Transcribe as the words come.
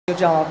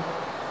job.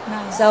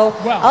 Nice. So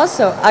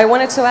also, I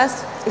wanted to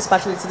ask,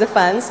 especially to the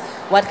fans,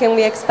 what can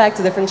we expect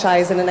to the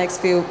franchise in the next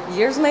few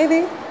years,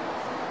 maybe?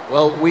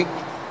 Well,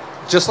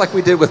 just like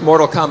we did with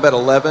Mortal Kombat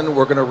 11,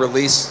 we're going to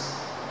release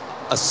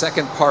a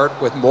second part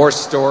with more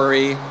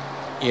story.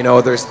 You know,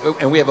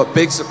 and we have a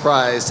big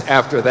surprise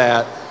after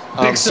that.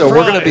 So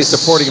we're going to be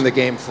supporting the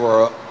game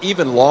for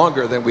even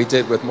longer than we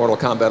did with Mortal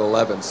Kombat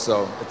 11.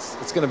 So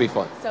it's going to be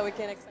fun. So we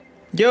can expect.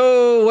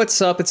 Yo,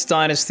 what's up? It's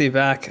Dynasty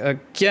back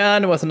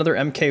again with another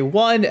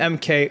MK1,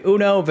 MK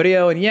Uno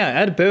video. And yeah,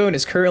 Ed Boon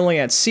is currently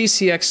at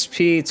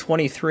CCXP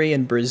 23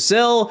 in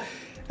Brazil,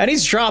 and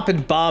he's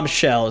dropping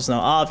bombshells.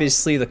 Now,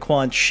 obviously, the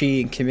Quan and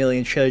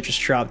Khameleon trailer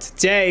just dropped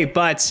today,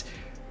 but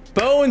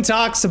Boon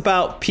talks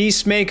about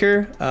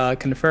Peacemaker,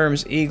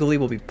 confirms Eagly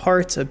will be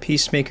part of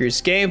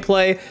Peacemaker's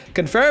gameplay,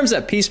 confirms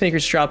that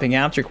Peacemaker's dropping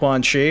after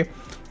Quan,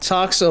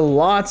 talks a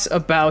lot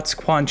about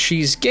Quan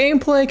Chi's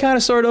gameplay, kind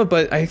of, sort of,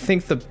 but I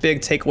think the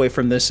big takeaway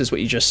from this is what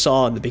you just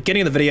saw in the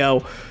beginning of the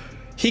video.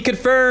 He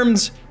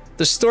confirmed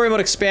the story mode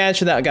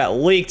expansion that got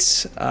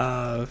leaked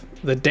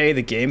the day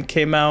the game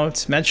came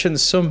out, mentioned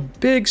some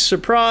big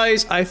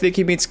surprise. I think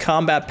he means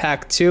Combat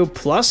Pack 2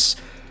 plus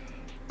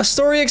a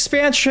story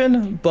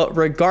expansion, but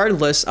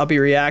regardless, I'll be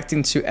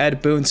reacting to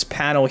Ed Boon's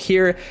panel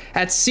here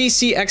at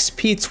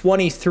CCXP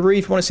 23.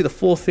 If you want to see the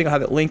full thing, I'll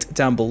have it linked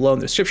down below in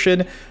the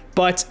description.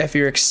 But if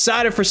you're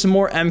excited for some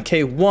more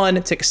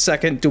MK1, take a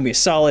second, do me a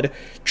solid,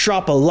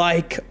 drop a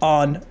like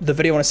on the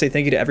video. I want to say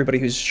thank you to everybody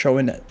who's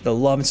showing the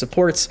love and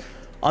support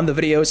on the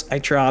videos I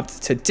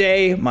dropped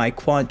today. My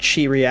Quan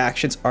Chi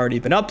reaction's already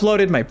been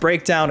uploaded, my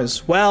breakdown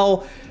as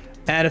well.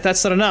 And if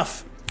that's not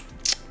enough,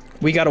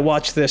 we got to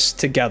watch this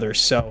together.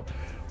 So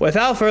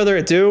without further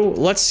ado,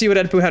 let's see what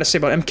Ed Boon had to say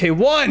about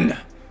MK1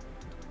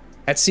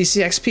 at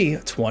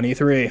CCXP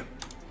 23. You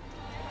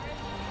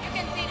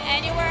can sit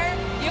anywhere.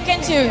 You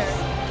can choose.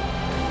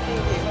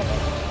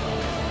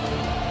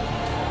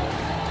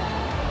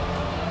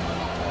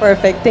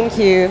 Perfect, thank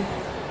you.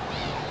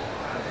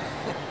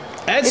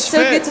 It's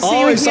so good to see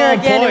you here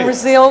again in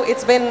Brazil.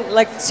 It's been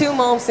like 2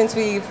 months since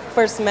we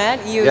first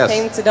met. You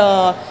came to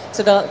the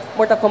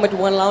Mortal Kombat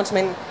 1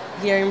 launchment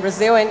here in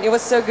Brazil, and it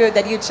was so good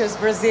that you chose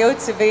Brazil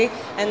to be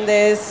in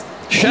this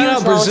Shout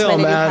out Brazil,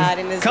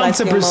 man. Come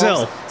to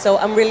Brazil. Months. So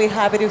I'm really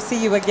happy to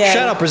see you again.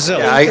 Shout out Brazil.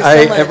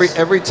 Yeah,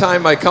 every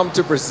time I come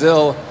to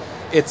Brazil,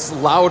 it's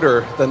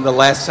louder than the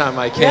last time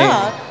I came.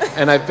 Yeah.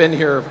 And I've been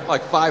here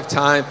like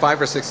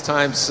 5 or 6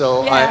 times,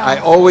 so I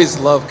always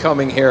love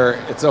coming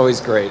here. It's always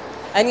great.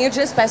 And you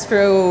just passed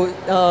through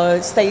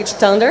Stage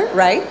Thunder,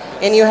 right?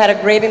 And you had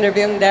a great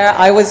interview in there.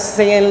 I was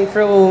seeing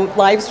through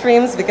live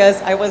streams because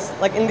I was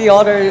like in the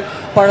other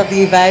part of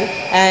the event,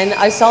 and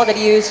I saw that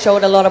you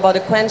showed a lot about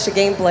the Quan Chi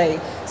gameplay.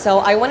 So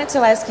I wanted to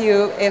ask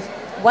you if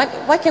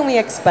what can we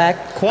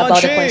expect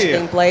about the Quan Chi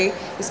gameplay,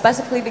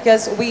 specifically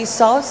because we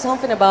saw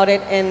something about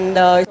it in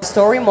the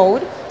story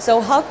mode.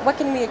 So what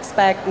can we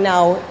expect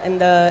now in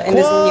this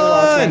new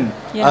launch?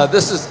 Yeah.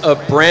 This is a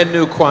brand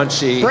new Quan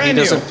Chi. He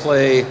doesn't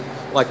play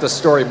like the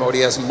story mode. He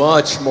has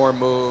much more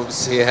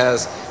moves. He's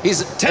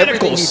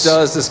everything he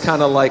does is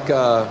kind of like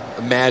a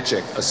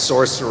magic, a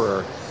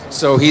sorcerer.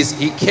 So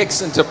he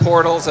kicks into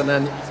portals, and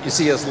then you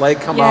see his leg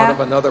come out of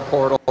another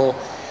portal,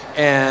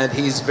 and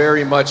he's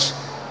very much.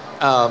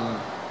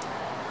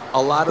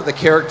 A lot of the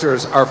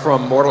characters are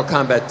from Mortal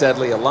Kombat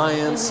Deadly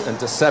Alliance and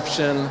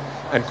Deception,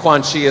 and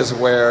Quan Chi is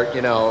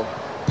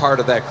part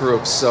of that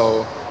group.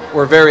 So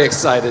we're very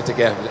excited to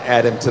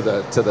add him to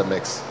the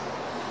mix.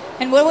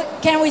 And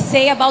what can we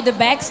say about the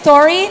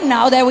backstory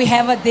now that we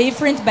have a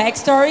different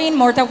backstory in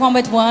Mortal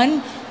Kombat 1?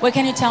 What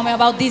can you tell me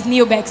about this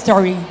new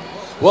backstory?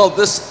 Well,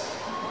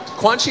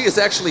 Quan Chi is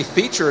actually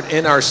featured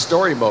in our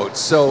story mode.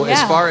 So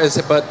as far as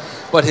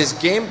but his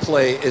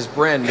gameplay is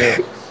brand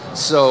new.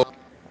 So.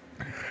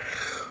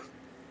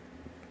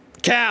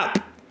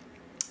 Cap.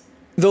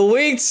 The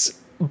leaked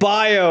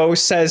bio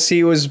says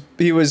he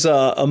was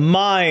a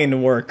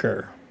mine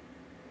worker.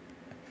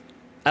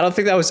 I don't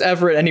think that was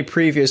ever in any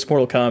previous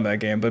Mortal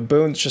Kombat game, but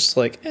Boon's just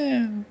like,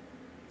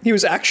 he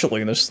was actually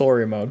in the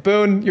story mode.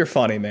 Boon, you're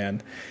funny,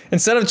 man.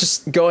 Instead of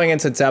just going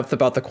into depth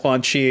about the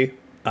Quan Chi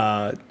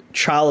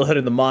childhood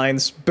in the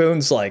mines,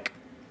 Boon's like,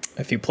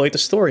 if you played the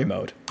story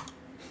mode.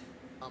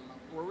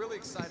 We're really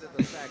excited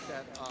the fact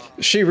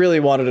that she really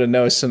wanted to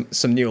know some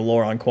new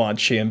lore on Quan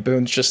Chi, and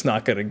Boon's just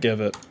not going to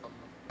give it.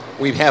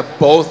 We have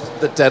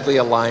both the Deadly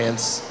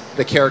Alliance.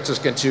 The characters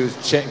can choose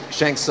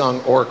Shang Tsung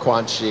or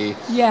Quan Chi.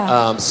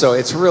 Yeah. So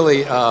it's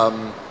really,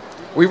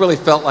 we really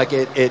felt like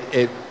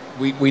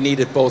we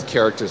needed both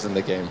characters in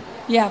the game.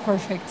 Yeah,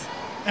 perfect.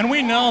 And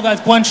we know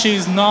that Quan Chi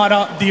is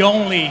not the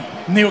only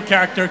new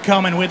character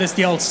coming with this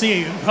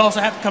DLC. We also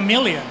have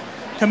Khameleon.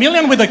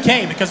 Khameleon with a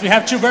K, because we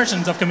have 2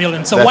 versions of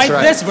Khameleon. So why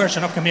this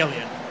version of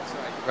Khameleon?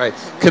 Right.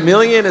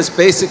 Khameleon is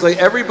basically,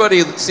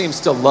 everybody seems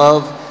to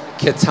love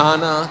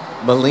Kitana,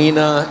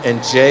 Melina,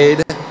 and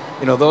Jade.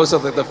 You know, those are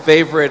the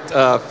favorite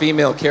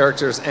female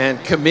characters, and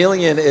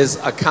Khameleon is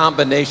a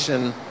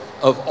combination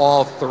of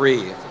all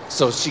 3.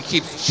 So she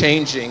keeps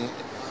changing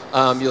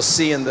You'll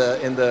see in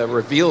the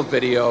reveal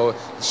video,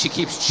 she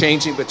keeps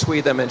changing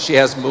between them, and she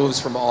has moves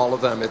from all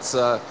of them. It's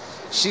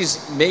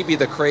she's maybe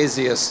the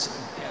craziest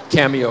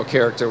cameo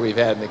character we've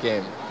had in the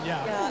game.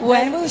 Yeah.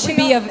 When will she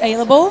be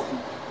available,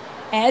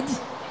 Ed?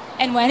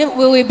 And when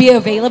will it be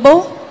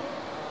available?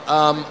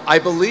 I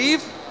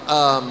believe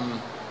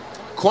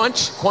Quan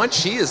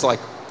Chi is like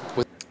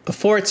the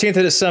 14th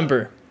of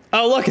December.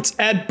 Oh, look, it's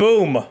Ed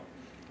Boon.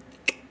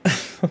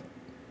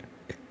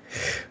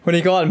 When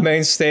you go on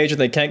main stage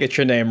and they can't get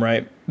your name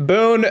right.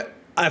 Boon,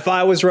 if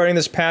I was running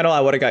this panel,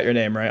 I would have got your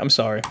name right. I'm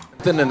sorry.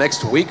 Within the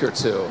next week or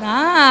two.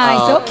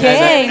 Nice,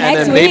 okay, and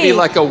next then week. Maybe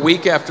like a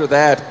week after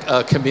that,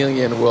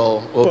 Khameleon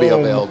will be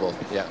available.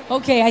 Yeah.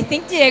 Okay, I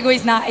think Diego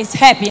is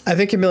happy. I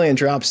think Khameleon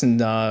drops in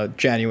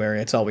January.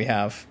 That's all we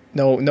have.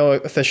 No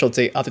official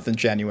date other than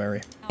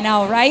January.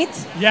 Now,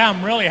 right? Yeah,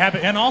 I'm really happy.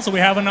 And also we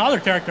have another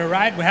character,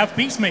 right? We have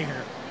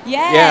Peacemaker.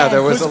 Yes. Yeah,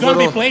 there was who's going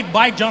to be played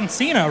by John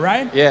Cena,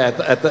 right? Yeah,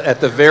 at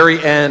the very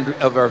end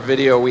of our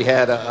video, we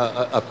had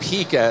a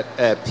peek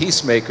at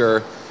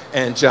Peacemaker,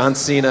 and John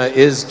Cena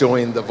is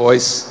doing the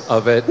voice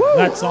of it. Woo.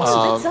 That's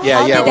awesome.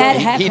 How did that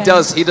happen?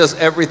 He does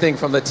everything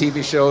from the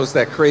TV shows,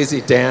 that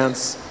crazy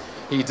dance.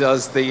 He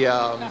does the,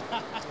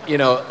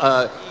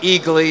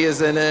 Eagly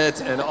is in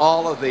it, and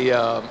all of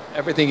the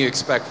everything you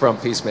expect from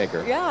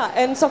Peacemaker. Yeah,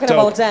 and talking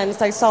about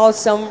dance, I saw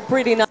some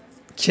pretty nice.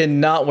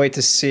 Cannot wait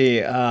to see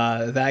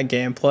that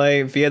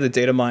gameplay via the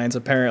data mines.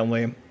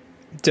 Apparently,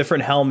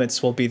 different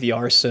helmets will be the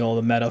arsenal,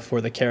 the meta for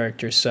the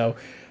characters. So,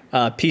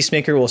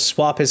 Peacemaker will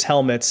swap his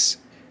helmets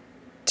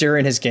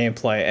during his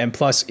gameplay, and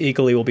plus,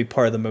 Eagly will be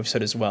part of the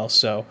moveset as well.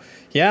 So,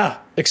 yeah,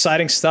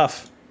 exciting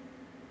stuff.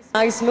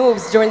 Nice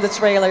moves during the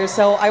trailer.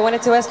 So, I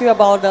wanted to ask you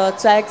about the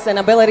techs and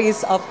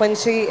abilities of Quan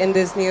Chi in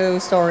this new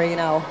story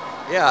now.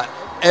 Yeah,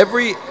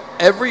 every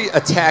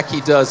attack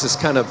he does is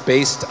kind of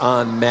based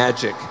on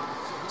magic.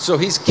 So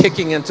he's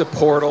kicking into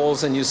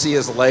portals, and you see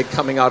his leg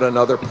coming out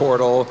another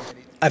portal.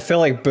 I feel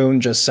like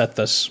Boon just set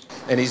this.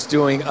 And he's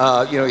doing,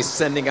 he's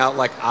sending out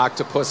like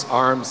octopus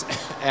arms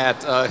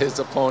at his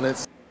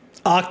opponents.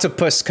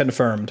 Octopus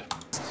confirmed.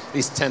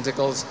 These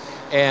tentacles.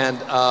 And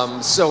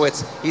so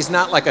he's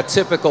not like a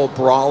typical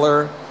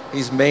brawler.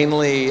 He's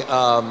mainly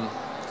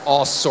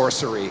all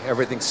sorcery.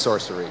 Everything's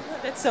sorcery.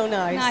 That's so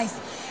nice. Nice.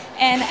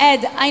 And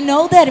Ed, I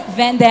know that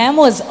Van Damme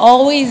was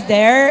always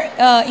there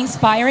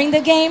inspiring the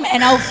game,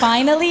 and now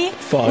finally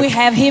we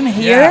have him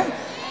here. Yeah.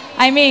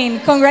 I mean,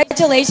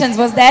 congratulations.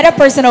 Was that a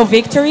personal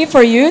victory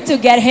for you to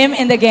get him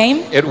in the game?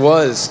 It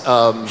was.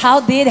 How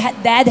did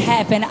that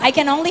happen? I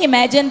can only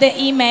imagine the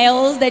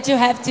emails that you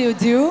have to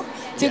do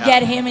to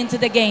get him into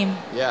the game.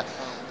 Yeah.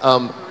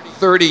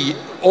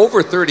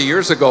 Over 30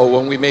 years ago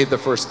when we made the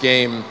first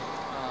game,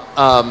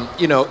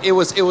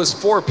 it was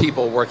 4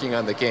 people working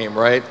on the game,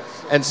 right?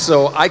 And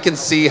so I can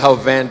see how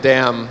Van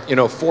Damme,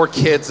 4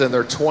 kids in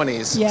their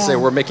 20s say,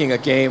 we're making a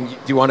game, do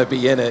you want to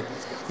be in it?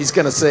 He's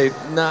going to say,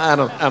 nah,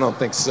 I don't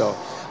think so.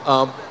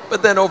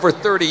 But then over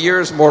 30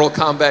 years, Mortal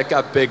Kombat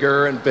got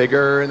bigger and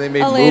bigger, and they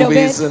made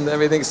movies and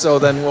everything. So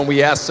then when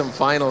we asked him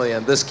finally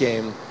on this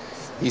game,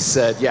 he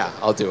said, yeah,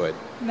 I'll do it.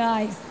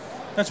 Nice.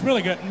 That's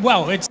really good.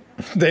 Well,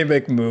 They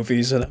make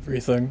movies and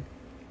everything.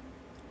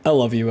 I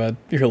love you, Ed.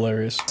 You're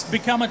hilarious. It's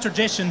become a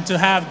tradition to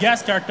have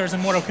guest characters in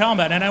Mortal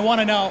Kombat, and I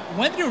want to know,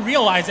 when did you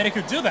realize that you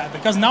could do that?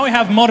 Because now we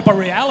have multiple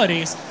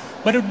realities,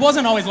 but it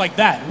wasn't always like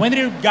that. When did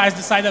you guys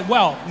decide that,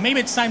 well, maybe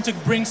it's time to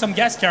bring some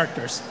guest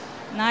characters?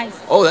 Nice.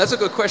 Oh, that's a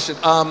good question.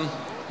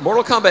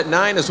 Mortal Kombat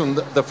 9 is when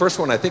the first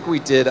one, I think we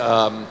did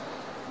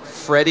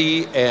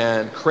Freddy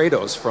and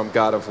Kratos from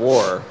God of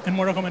War. In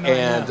Mortal Kombat 9,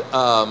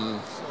 And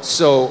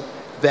so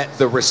that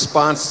the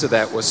response to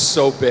that was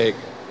so big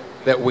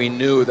that we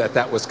knew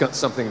that was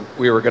something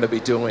we were going to be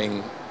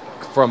doing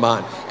from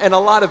on. And a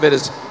lot of it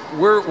is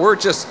we're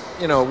just,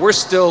 we're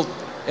still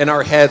in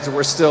our heads,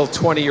 we're still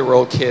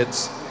 20-year-old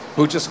kids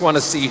who just want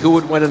to see who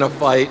would win in a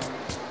fight,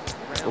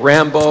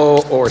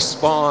 Rambo or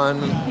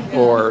Spawn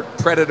or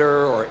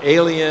Predator or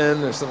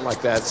Alien or something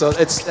like that. So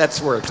that's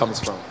where it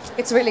comes from.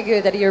 It's really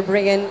good that you're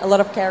bringing a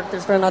lot of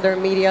characters from other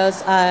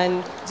medias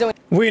and doing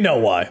We know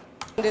why.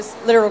 this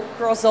little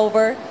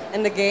crossover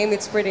in the game.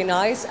 It's pretty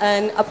nice.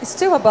 And it's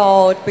still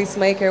about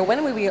Peacemaker.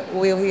 When will he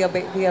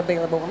be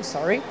available? I'm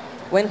sorry.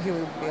 When he will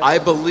be available? I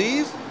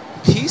believe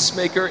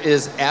Peacemaker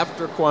is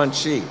after Quan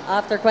Chi.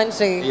 After Quan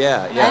Chi.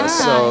 Yeah.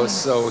 Nice.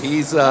 So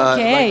he's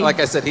Okay. like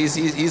I said,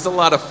 he's a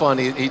lot of fun.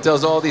 He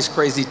does all these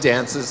crazy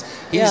dances.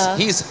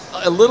 He's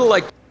a little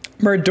like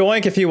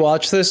Murdoink, if you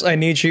watch this, I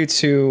need you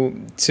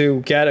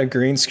to get a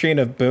green screen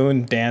of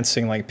Boon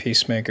dancing like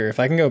Peacemaker. If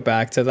I can go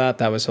back to that,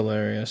 that was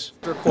hilarious.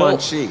 after Quan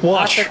Chi.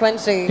 Watch. After Quan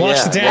Chi.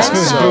 Watch the dance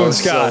moves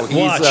Boone's got. He's,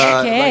 Watch.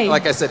 Okay.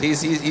 like I said,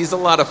 he's a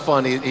lot of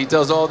fun. He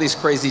does all these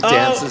crazy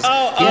dances. He's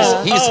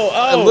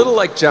oh. a little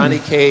like Johnny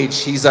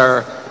Cage. He's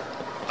a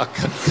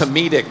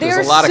comedic.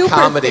 There's a lot of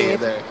comedy in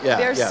there. Yeah,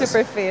 They're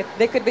super fit.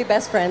 They could be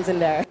best friends in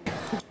there.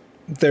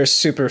 They're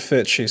super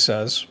fit, she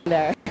says.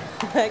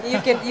 You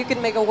can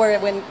make a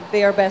word when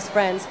they are best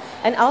friends.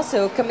 And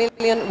also,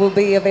 Khameleon will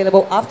be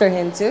available after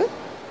him too.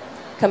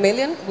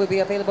 Khameleon will be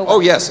available? Oh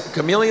yes,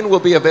 Khameleon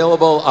will be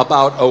available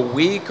about a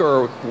week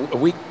or a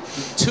week,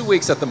 2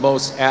 weeks at the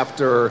most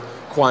after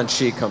Quan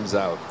comes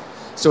out.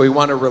 So we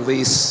want to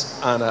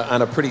release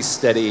on a pretty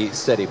steady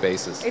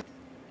basis.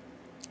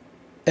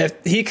 If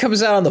he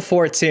comes out on the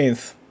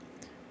 14th,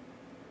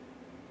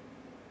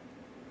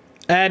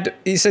 and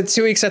he said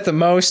 2 weeks at the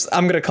most,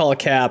 I'm going to call a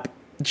cap.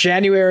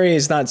 January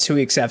is not 2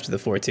 weeks after the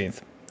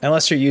 14th.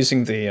 Unless you're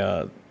using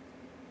the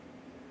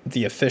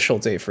official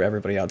date for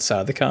everybody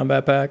outside the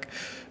combat pack.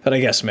 But I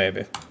guess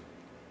maybe.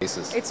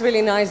 It's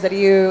really nice that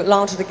you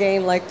launched the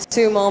game like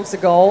 2 months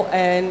ago,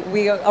 and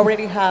we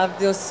already have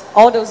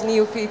all those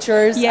new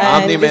features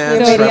and this new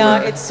media.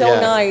 Tremor. It's so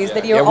nice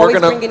that you're always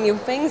bringing new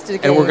things to the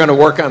game. And we're going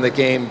to work on the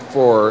game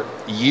for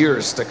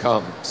years to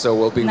come. So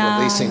we'll be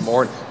releasing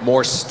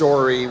more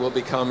story will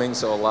be coming.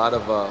 So a lot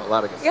of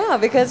yeah,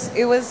 because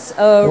it was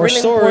a really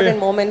important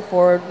moment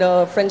for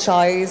the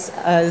franchise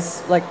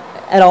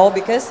at all,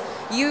 because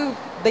you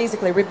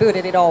basically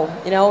rebooted it all.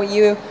 You know,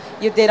 you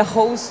did a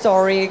whole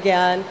story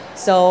again,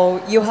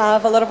 so you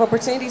have a lot of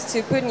opportunities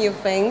to put new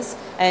things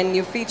and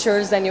new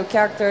features and new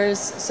characters.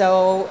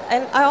 So,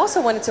 and I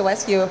also wanted to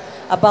ask you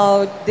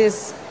about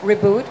this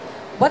reboot.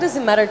 What does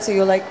it matter to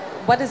you? Like,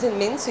 what does it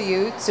mean to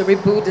you to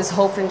reboot this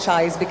whole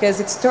franchise?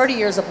 Because it's 30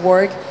 years of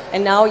work,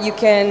 and now you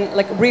can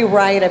like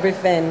rewrite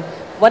everything.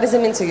 What does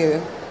it mean to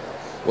you?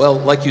 Well,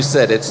 like you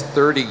said, it's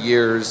 30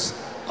 years,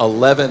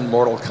 11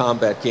 Mortal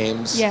Kombat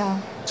games. Yeah.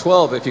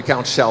 12 if you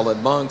count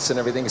Shaolin Monks and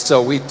everything.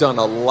 So we've done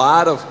a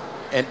lot of,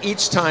 and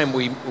each time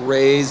we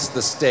raise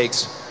the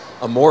stakes,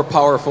 a more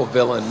powerful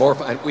villain,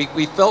 and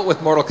we felt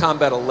with Mortal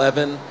Kombat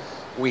 11,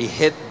 we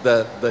hit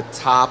the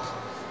top,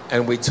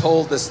 and we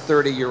told this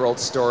 30-year-old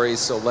story,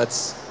 so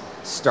let's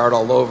start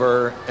all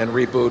over and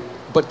reboot,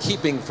 but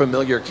keeping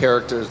familiar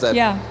characters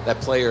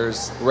that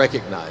players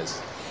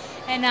recognize.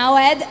 And now,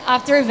 Ed,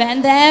 after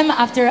Van Damme,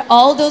 after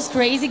all those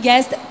crazy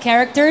guest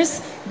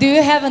characters, do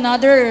you have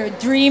another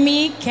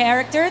dreamy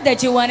character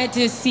that you wanted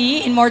to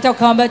see in Mortal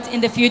Kombat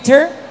in the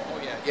future? Oh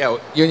yeah.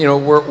 You know,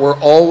 we're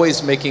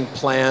always making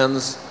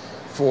plans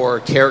for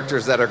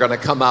characters that are going to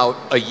come out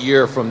a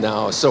year from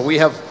now. So we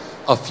have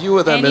a few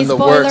of them in the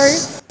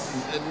works.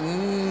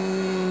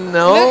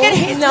 No. Look at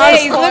his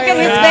face. Look at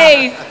his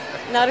face.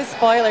 Not as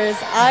spoilers.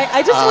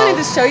 I just wanted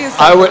to show you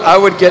something. I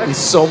would get in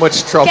so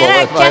much trouble.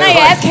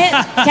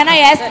 Can I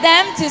ask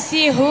them to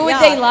see who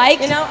they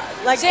like? You know,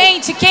 like,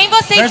 gente, quem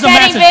vocês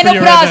querem ver no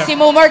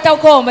próximo Mortal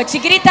Kombat?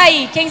 Grita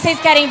aí, quem vocês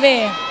querem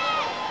ver?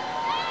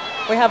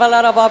 We have a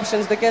lot of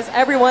options because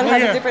everyone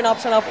has a different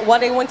option of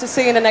what they want to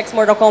see in the next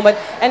Mortal Kombat.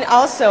 And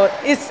also,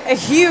 it's a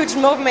huge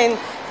movement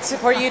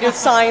for you to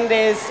sign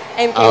this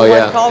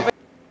MK1 Kombat.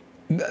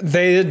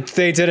 They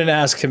didn't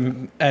ask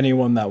him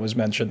anyone that was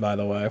mentioned, by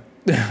the way.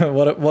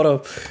 what a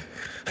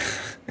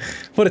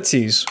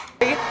tease.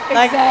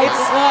 Like,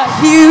 it's a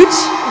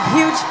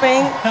huge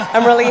thing.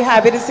 I'm really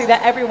happy to see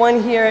that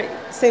everyone here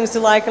seems to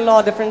like a lot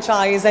of the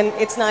franchise, and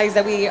it's nice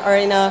that we are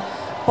in a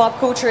pop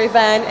culture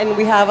event and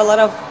we have a lot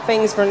of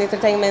things for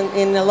entertainment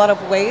in a lot of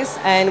ways,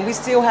 and we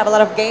still have a lot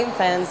of game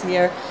fans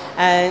here,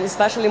 and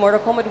especially Mortal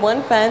Kombat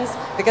 1 fans,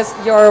 because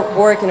your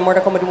work in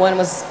Mortal Kombat 1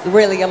 was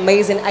really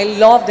amazing. I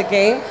love the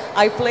game.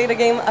 I played the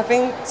game, I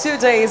think, 2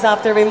 days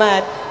after we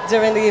met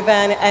during the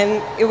event,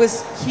 and it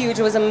was huge,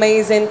 it was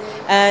amazing,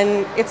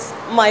 and it's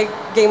my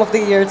game of the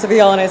year, to be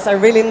honest. I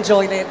really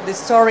enjoyed it. The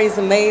story is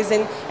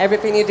amazing,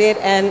 everything you did,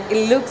 and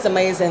it looks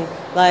amazing.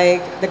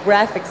 Like, the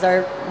graphics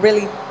are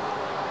really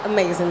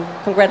amazing.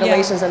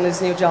 Congratulations on this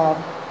new job.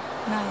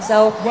 Nice.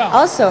 So,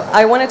 also,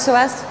 I wanted to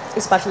ask,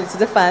 especially to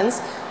the fans,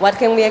 what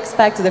can we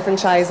expect to the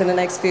franchise in the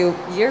next few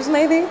years,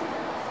 maybe?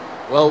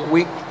 Well,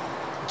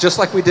 just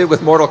like we did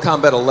with Mortal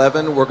Kombat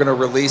 11, we're going to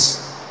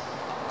release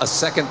a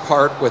second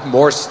part with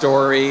more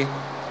story.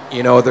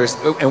 You know,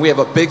 and we have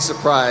a big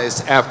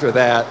surprise after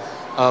that.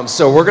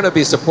 So we're going to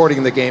be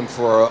supporting the game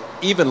for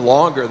even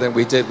longer than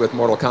we did with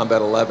Mortal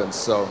Kombat 11.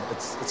 So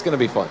it's going to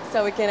be fun.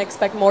 So we can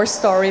expect more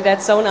story.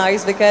 That's so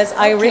nice, because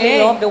I really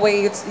love the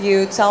way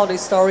you tell the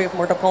story of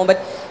Mortal Kombat.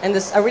 And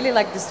I really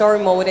like the story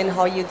mode and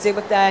how you did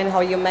with that and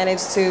how you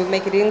managed to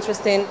make it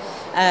interesting.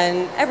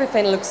 And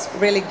everything looks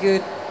really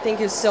good. Thank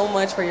you so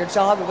much for your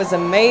job. It was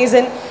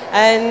amazing.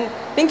 And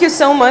thank you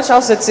so much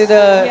also to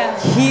the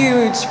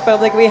huge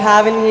public we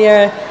have in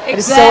here. Exactly.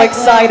 Is so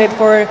excited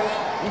for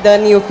the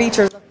new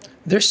features.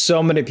 There's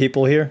so many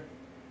people here.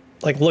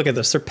 Like, look at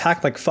this. They're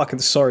packed like fucking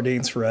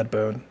sardines for Ed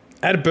Boon.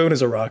 Ed Boon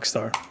is a rock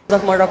star.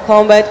 Of Mortal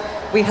Kombat,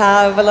 we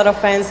have a lot of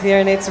fans here,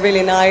 and it's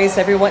really nice.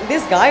 Everyone,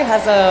 this guy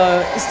has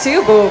a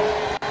steelbook.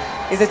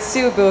 It's a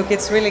steelbook.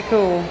 It's really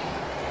cool,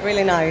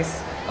 really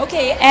nice.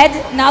 Okay,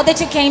 Ed, now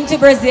that you came to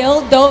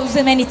Brazil those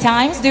many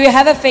times, do you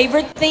have a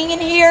favorite thing in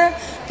here?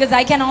 Because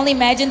I can only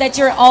imagine that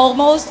you're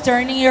almost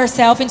turning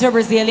yourself into a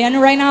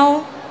Brazilian right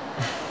now.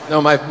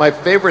 No, my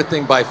favorite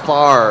thing by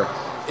far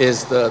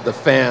is the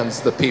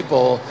fans, the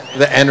people,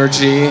 the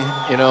energy.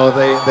 You know,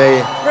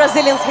 they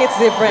Brazilians hits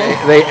different.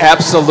 They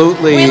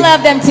absolutely. We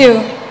love them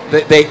too.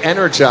 They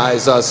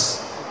energize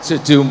us to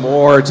do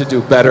more, to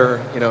do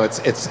better. You know,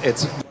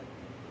 it's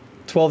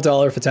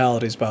 $12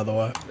 fatalities, by the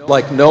way.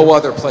 Like no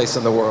other place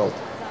in the world.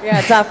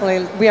 Yeah,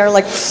 definitely. We are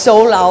like so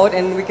loud,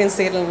 and we can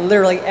see it in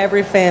literally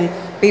every fan.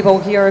 People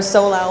here are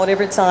so loud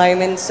every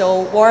time and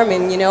so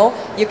warming, you know?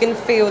 You can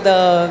feel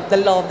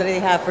the love that they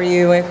have for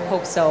you. I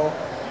hope so.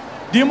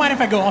 Do you mind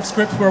if I go off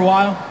script for a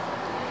while?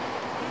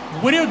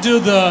 Would you do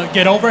the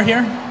get over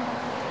here?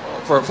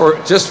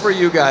 Just for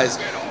you guys.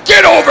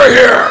 Get over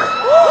here!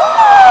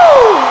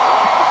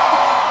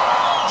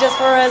 Just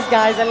for us,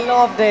 guys. I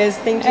love this.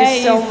 Thank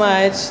you so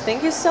much.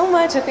 Thank you so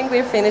much. I think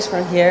we're finished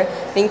from here.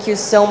 Thank you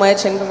so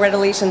much, and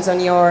congratulations on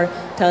your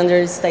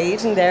Thunder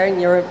stage in there, in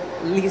your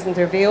release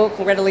interview.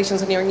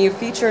 Congratulations on your new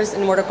features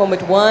in Mortal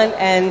Kombat 1,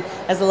 and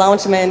as a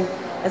launchman,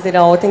 as it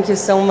all. Thank you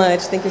so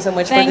much. Thank you so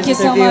much for this interview. Thank you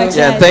so much.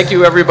 Yeah, and thank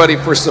you everybody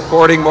for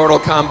supporting Mortal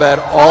Kombat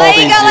all Fala aí,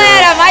 these galera.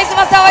 years. Mais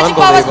uma salva de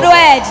palmas pro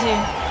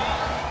Ed.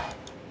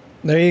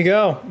 There you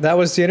go. That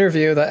was the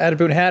interview that Ed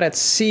Boon had at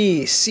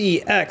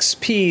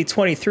CCXP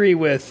 23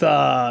 with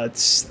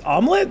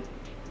Omelet?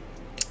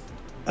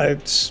 I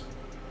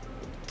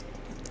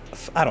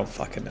don't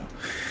fucking know.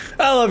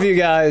 I love you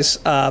guys,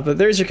 but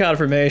there's your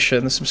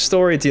confirmation. Some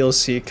story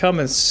DLC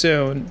coming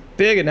soon.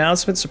 Big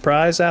announcement,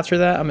 surprise after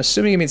that. I'm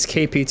assuming it means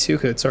KP2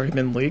 because it's already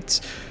been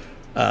leaked.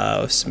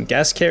 Some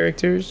guest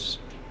characters.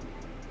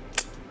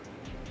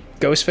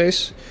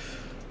 Ghostface.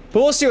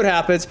 But we'll see what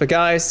happens. But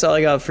guys, that's all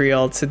I got for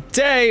y'all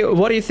today.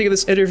 What do you think of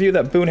this interview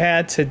that Boon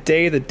had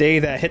today, the day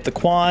that Hit the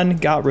Quan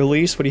got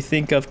released? What do you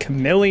think of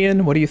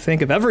Khameleon? What do you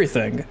think of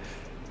everything?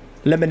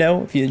 Let me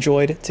know if you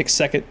enjoyed. Take a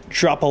second,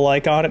 drop a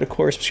like on it. Of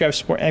course, subscribe for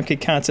some more MK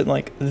content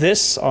like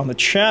this on the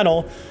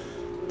channel.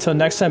 Until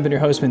next time, been your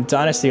host, been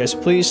Dynasty. Guys,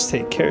 please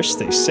take care,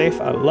 stay safe.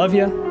 I love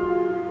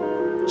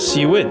you.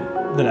 See you in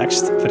the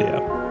next video.